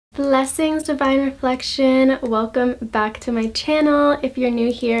Blessings, Divine Reflection. Welcome back to my channel. If you're new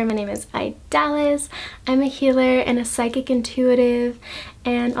here, my name is Idalis. I'm a healer and a psychic intuitive,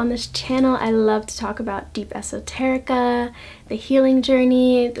 and on this channel I love to talk about deep esoterica, the healing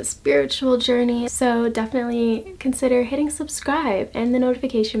journey, the spiritual journey. So definitely consider hitting subscribe and the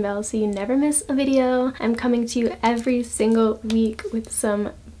notification bell so you never miss a video. I'm coming to you every single week with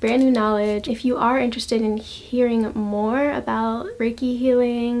some brand new knowledge. If you are interested in hearing more about Reiki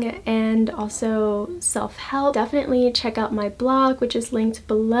healing and also self-help, definitely check out my blog, which is linked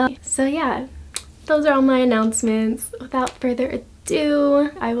below. So yeah, those are all my announcements. Without further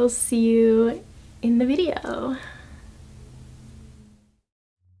ado, I will see you in the video.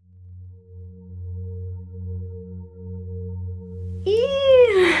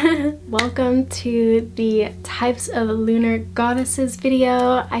 Welcome to the types of lunar goddesses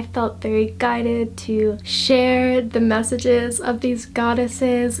video. I felt very guided to share the messages of these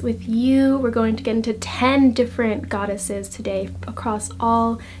goddesses with you. We're going to get into 10 different goddesses today across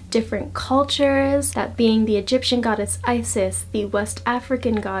all different cultures, that being the Egyptian goddess Isis, the West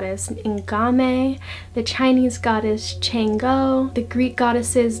African goddess Ngame, the Chinese goddess CHANG'O, the Greek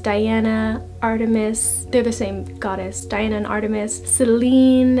goddesses Diana, Artemis, they're the same goddess, Diana and Artemis,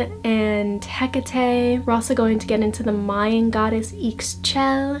 Selene and Hecate. We're also going to get into the Mayan goddess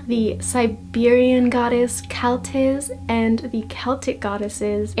CHEL, the Siberian goddess KALTES, and the Celtic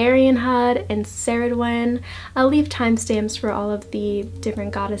goddesses ARIANRHOD and CERRIDWEN. I'll leave timestamps for all of the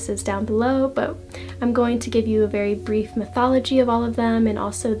different goddesses down below, but I'm going to give you a very brief mythology of all of them and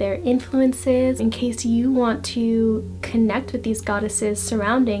also their influences in case you want to connect with these goddesses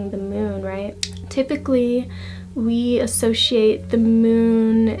surrounding the moon, right? Typically, we associate the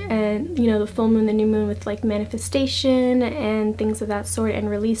moon and, you know, the full moon, the new moon with like manifestation and things of that sort, and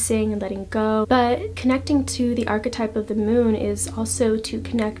releasing and letting go. But connecting to the archetype of the moon is also to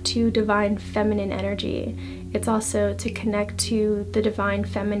connect to divine feminine energy. It's also to connect to the divine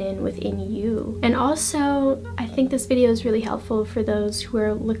feminine within you. And also, I think this video is really helpful for those who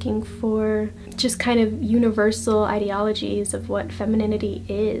are looking for just kind of universal ideologies of what femininity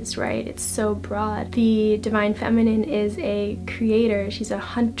is, right? It's so broad. The divine feminine is a creator, she's a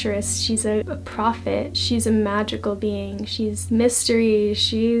huntress, she's a prophet, she's a magical being, she's mystery,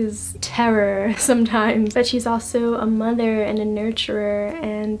 she's terror sometimes, but she's also a mother and a nurturer,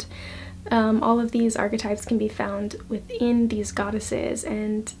 and all of these archetypes can be found within these goddesses.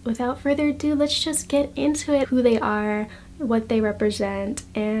 And without further ado, let's just get into it, who they are, what they represent,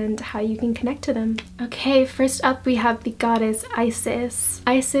 and how you can connect to them. Okay, first up we have the goddess Isis.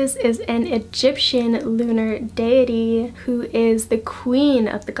 Isis is an Egyptian lunar deity who is the queen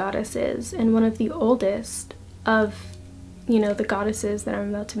of the goddesses and one of the oldest of, you know, the goddesses that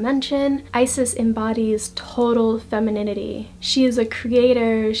I'm about to mention. Isis embodies total femininity. She is a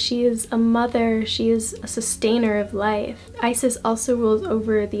creator, she is a mother, she is a sustainer of life. Isis also rules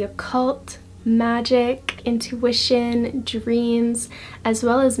over the occult, magic, intuition, dreams, as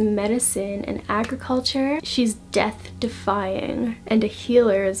well as medicine and agriculture. She's death-defying and a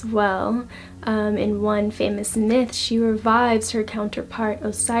healer as well. In one famous myth, she revives her counterpart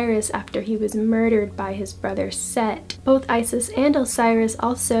Osiris after he was murdered by his brother Set. Both Isis and Osiris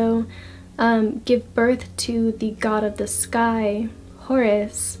also give birth to the god of the sky,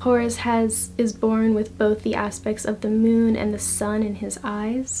 Horus. Horus is born with both the aspects of the moon and the sun in his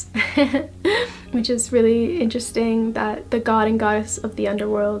eyes, which is really interesting that the god and goddess of the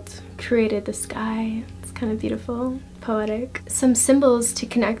underworld created the sky. It's kind of beautiful, poetic. Some symbols to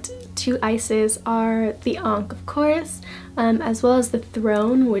connect to Isis are the Ankh, of course, as well as the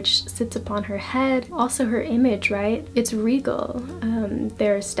throne which sits upon her head. Also her image, right? It's regal.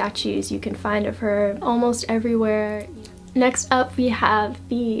 There are statues you can find of her almost everywhere. Next up we have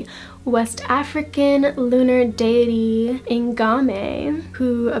the West African lunar deity Ngame,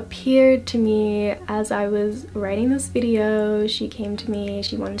 who appeared to me as I was writing this video. She came to me,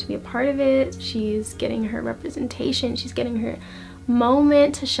 she wanted to be a part of it. She's getting her representation, she's getting her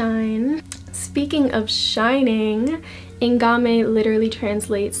moment to shine. Speaking of shining, Ngame literally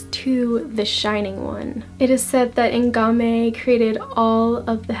translates to the shining one. It is said that Ngame created all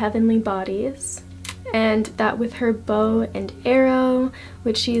of the heavenly bodies, and that with her bow and arrow,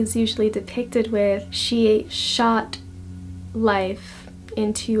 which she is usually depicted with, she shot life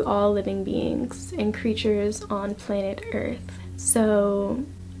into all living beings and creatures on planet Earth. So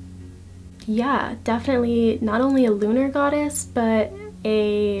yeah, definitely not only a lunar goddess, but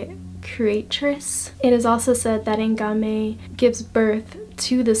a creatress. It is also said that Ngame gives birth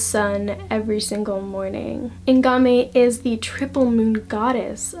to the sun every single morning. Ngame is the triple moon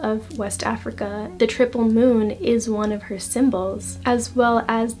goddess of West Africa. The triple moon is one of her symbols, as well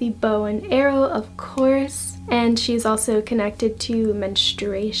as the bow and arrow, of course, and she's also connected to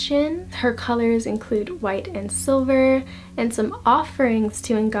menstruation. Her colors include white and silver, and some offerings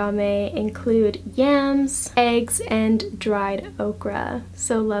to Ngame include yams, eggs, and dried okra.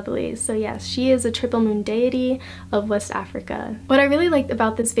 So lovely. So yes, she is a triple moon deity of West Africa. What I really liked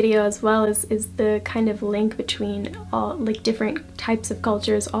about this video as well is the kind of link between all like different types of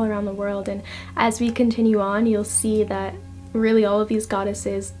cultures all around the world, and as we continue on you'll see that really all of these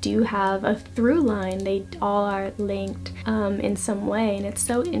goddesses do have a through line. They all are linked in some way, and it's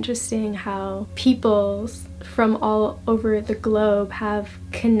so interesting how peoples from all over the globe have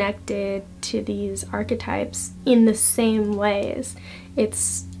connected to these archetypes in the same ways.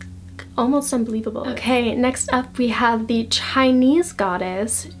 It's almost unbelievable. Okay, next up we have the Chinese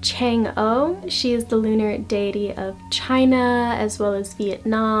goddess CHANG'O. She is the lunar deity of China as well as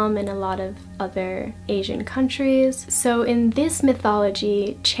Vietnam and a lot of other Asian countries. So in this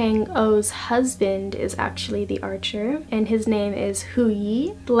mythology, CHANG'O's husband is actually the archer, and his name is Hu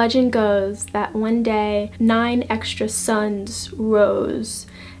Yi. The legend goes that one day 9 extra suns rose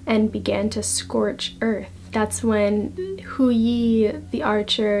and began to scorch earth. That's when Hu Yi, the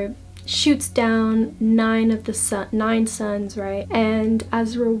archer, shoots down 9 suns, right? And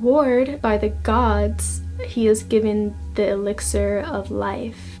as a reward by the gods, he is given the elixir of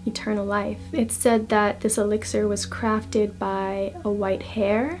life, eternal life. It's said that this elixir was crafted by a white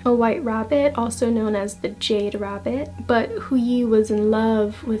hare, a white rabbit, also known as the jade rabbit. But Hu Yi was in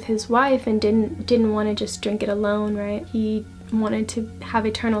love with his wife and didn't want to just drink it alone, right? He wanted to have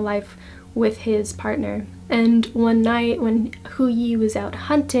eternal life with his partner. And one night when Hu Yi was out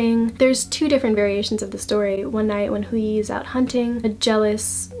hunting, there's 2 different variations of the story. One night when Hu Yi is out hunting, a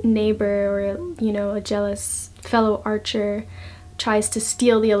jealous neighbor or, you know, a jealous fellow archer tries to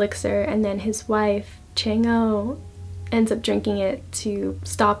steal the elixir, and then his wife, CHANG'O, ends up drinking it to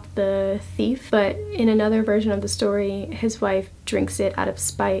stop the thief. But in another version of the story, his wife drinks it out of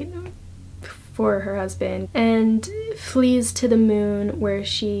spite for her husband and flees to the moon, where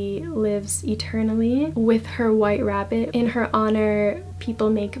she lives eternally with her white rabbit. In her honor, people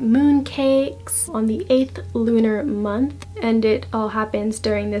make moon cakes on the 8th lunar month, and it all happens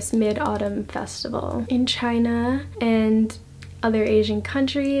during this mid-autumn festival. In China and other Asian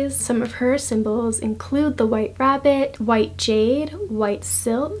countries, some of her symbols include the white rabbit, white jade, white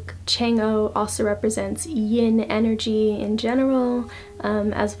silk. CHANG'O also represents yin energy in general,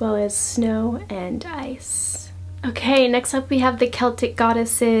 as well as snow and ice. Okay, next up we have the Celtic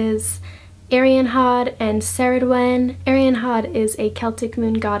goddesses ARIANRHOD and CERRIDWEN. ARIANRHOD is a Celtic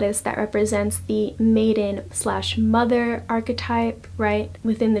moon goddess that represents the maiden/mother archetype, right?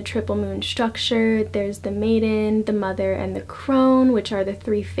 Within the triple moon structure, there's the maiden, the mother, and the crone, which are the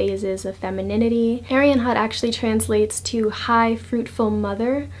 3 phases of femininity. ARIANRHOD actually translates to high fruitful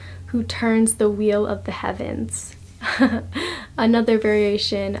mother who turns the wheel of the heavens. Another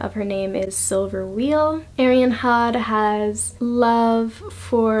variation of her name is Silver Wheel. ARIANRHOD has love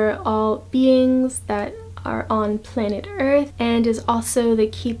for all beings that are on planet Earth, and is also the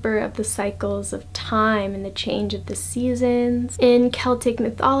keeper of the cycles of time and the change of the seasons. In Celtic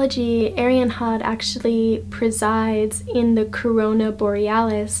mythology, ARIANRHOD actually presides in the Corona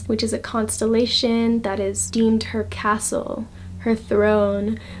Borealis, which is a constellation that is deemed her castle, her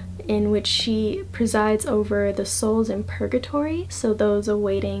throne, in which she presides over the souls in purgatory, so those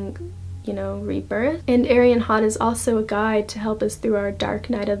awaiting, you know, rebirth. And ARIANRHOD is also a guide to help us through our dark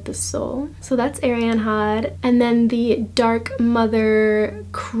night of the soul. So that's ARIANRHOD. And then the dark mother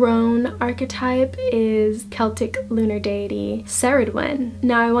crone archetype is Celtic lunar deity CERRIDWEN.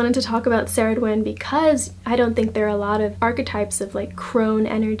 Now I wanted to talk about CERRIDWEN because I don't think there are a lot of archetypes of like crone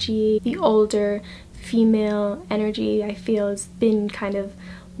energy. The older female energy, I feel, has been kind of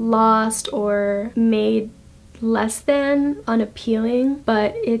lost or made less than unappealing,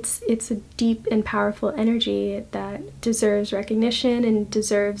 but it's a deep and powerful energy that deserves recognition and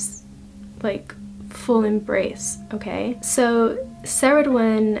deserves like full embrace. Okay, so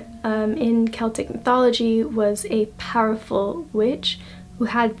CERRIDWEN in Celtic mythology was a powerful witch who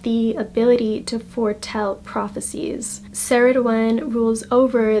had the ability to foretell prophecies. CERRIDWEN rules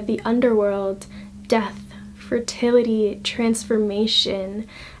over the underworld, death, fertility, transformation,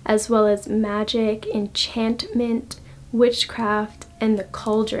 as well as magic, enchantment, witchcraft, and the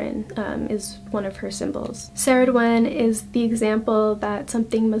cauldron is one of her symbols. CERRIDWEN is the example that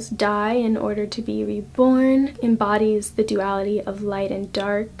something must die in order to be reborn, embodies the duality of light and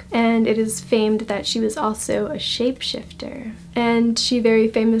dark, and it is famed that she was also a shapeshifter. And she very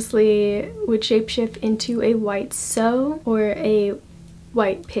famously would shapeshift into a white sow, or a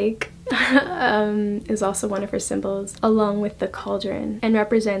white pig, is also one of her symbols, along with the cauldron, and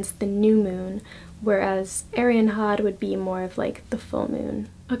represents the new moon, whereas ARIANRHOD would be more of like the full moon.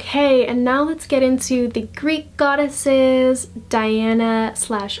 Okay, and now let's get into the Greek goddesses, Diana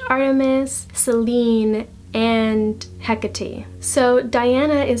 / Artemis, Selene, and Hecate. So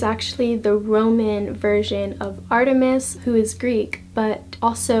Diana is actually the Roman version of Artemis, who is Greek, but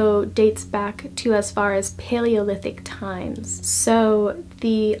also dates back to as far as Paleolithic times. So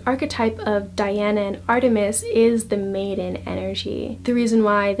the archetype of Diana and Artemis is the maiden energy. The reason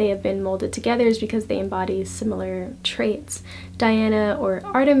why they have been molded together is because they embody similar traits. Diana, or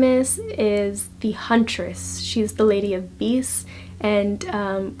Artemis, is the huntress. She's the lady of beasts and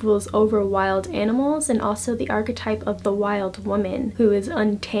rules over wild animals, and also the archetype of the wild woman who is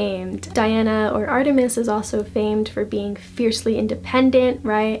untamed. Diana, or Artemis, is also famed for being fiercely independent,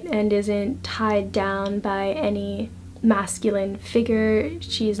 right, and isn't tied down by any masculine figure.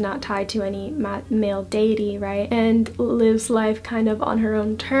 She's not tied to any male deity, right, and lives life kind of on her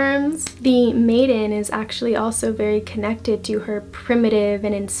own terms. The maiden is actually also very connected to her primitive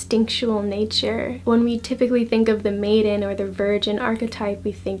and instinctual nature. When we typically think of the maiden or the virgin archetype,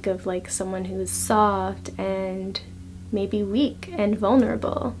 we think of like someone who is soft and maybe weak and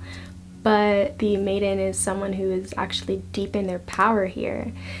vulnerable. But the maiden is someone who is actually deep in their power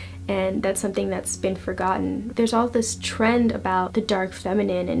here. And that's something that's been forgotten. There's all this trend about the dark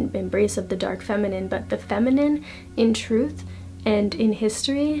feminine and embrace of the dark feminine, but the feminine, in truth and in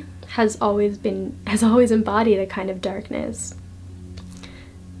history, has always embodied a kind of darkness,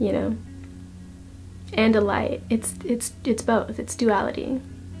 you know, and a light. It's both. It's duality.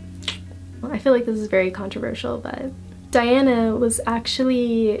 Well, I feel like this is very controversial, but Diana was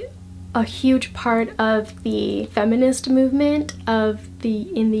actually a huge part of the feminist movement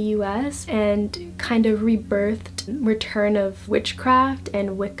in the US, and kind of rebirthed return of witchcraft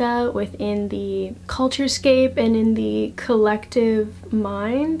and Wicca within the culturescape and in the collective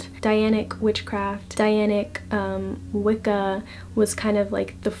mind. Dianic witchcraft, Dianic Wicca was kind of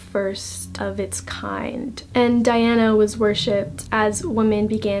like the first of its kind. And Diana was worshipped as women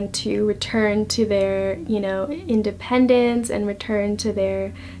began to return to their, you know, independence and return to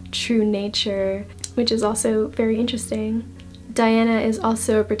their true nature, which is also very interesting. Diana is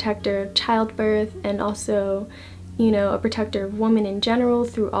also a protector of childbirth, and also, you know, a protector of women in general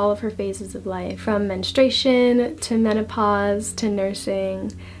through all of her phases of life, from menstruation to menopause to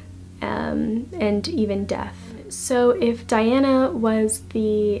nursing, and even death. So if Diana was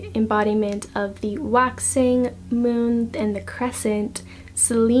the embodiment of the waxing moon and the crescent,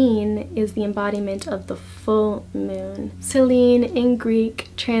 Selene is the embodiment of the full moon. Selene in Greek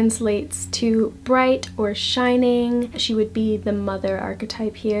translates to bright or shining. She would be the mother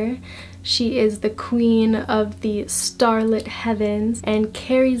archetype here. She is the queen of the starlit heavens and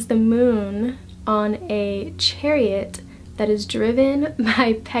carries the moon on a chariot that is driven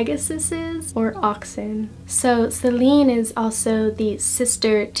by Pegasuses or oxen. So Selene is also the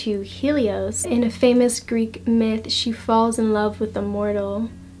sister to Helios. In a famous Greek myth, she falls in love with a mortal,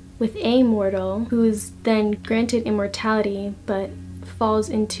 who is then granted immortality but falls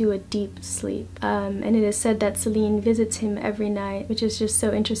into a deep sleep. And it is said that Selene visits him every night, which is just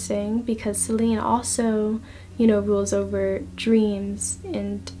so interesting because Selene also, you know, rules over dreams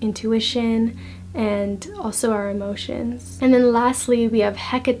and intuition, and also our emotions. And then lastly, we have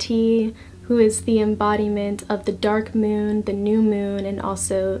Hecate, who is the embodiment of the dark moon, the new moon, and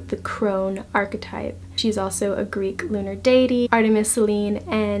also the crone archetype. She's also a Greek lunar deity. Artemis, Selene,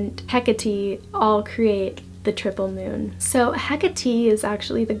 and Hecate all create the triple moon. So Hecate is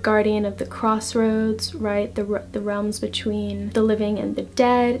actually the guardian of the crossroads, right? The realms between the living and the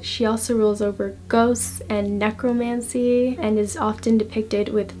dead. She also rules over ghosts and necromancy, and is often depicted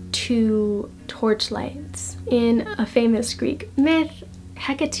with 2 torchlights. In a famous Greek myth,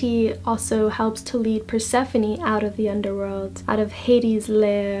 Hecate also helps to lead Persephone out of the underworld, out of Hades'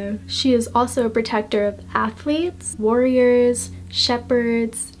 lair. She is also a protector of athletes, warriors,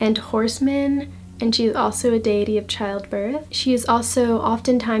 shepherds, and horsemen, and she is also a deity of childbirth. She is also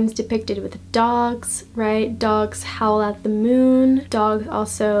oftentimes depicted with dogs, right? Dogs howl at the moon. Dogs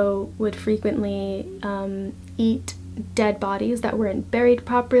also would frequently eat dead bodies that weren't buried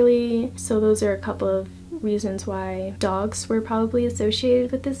properly. So those are a couple of reasons why dogs were probably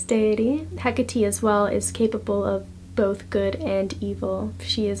associated with this deity. Hecate as well is capable of both good and evil.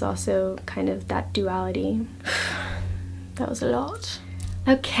 She is also kind of that duality. That was a lot.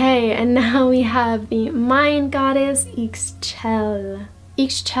 Okay, and now we have the Mayan goddess CHEL.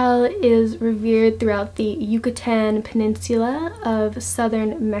 CHEL is revered throughout the Yucatan Peninsula of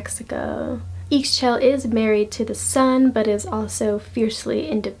southern Mexico. CHEL is married to the sun, but is also fiercely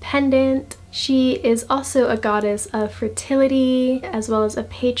independent. She is also a goddess of fertility, as well as a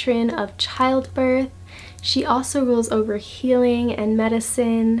patron of childbirth. She also rules over healing and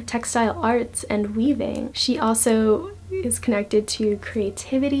medicine, textile arts, and weaving. She also is connected to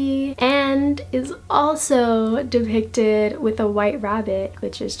creativity and is also depicted with a white rabbit,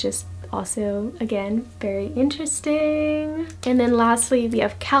 which is just also, again, very interesting. And then lastly, we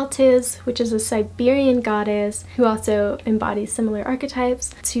have KALTES, which is a Siberian goddess who also embodies similar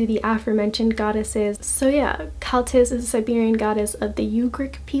archetypes to the aforementioned goddesses. So yeah, KALTES is a Siberian goddess of the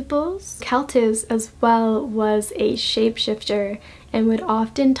Ugric peoples. KALTES as well was a shapeshifter and would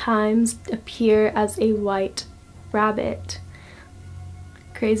oftentimes appear as a white rabbit.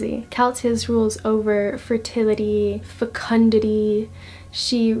 Crazy. KALTES rules over fertility, fecundity.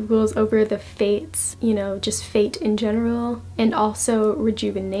 She rules over the fates, you know, just fate in general, and also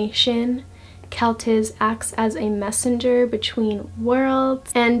rejuvenation. KALTES acts as a messenger between worlds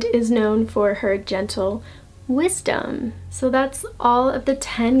and is known for her gentle wisdom. So that's all of the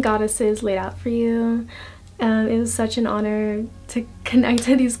 10 goddesses laid out for you. It was such an honor to connect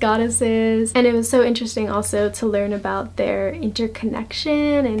to these goddesses, and it was so interesting also to learn about their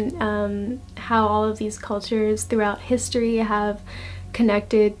interconnection and how all of these cultures throughout history have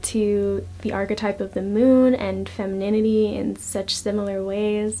connected to the archetype of the moon and femininity in such similar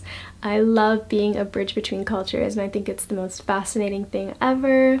ways. I love being a bridge between cultures, and I think it's the most fascinating thing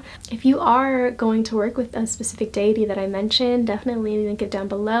ever. If you are going to work with a specific deity that I mentioned, definitely link it down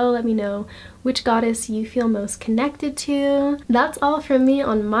below. Let me know which goddess you feel most connected to. That's all from me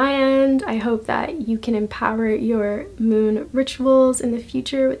on my end. I hope that you can empower your moon rituals in the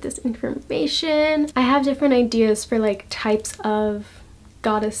future with this information. I have different ideas for like types of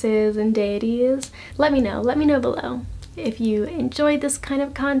goddesses and deities. Let me know below if you enjoyed this kind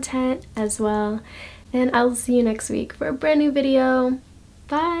of content as well, and I'll see you next week for a brand new video.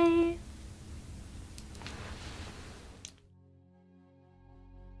 Bye!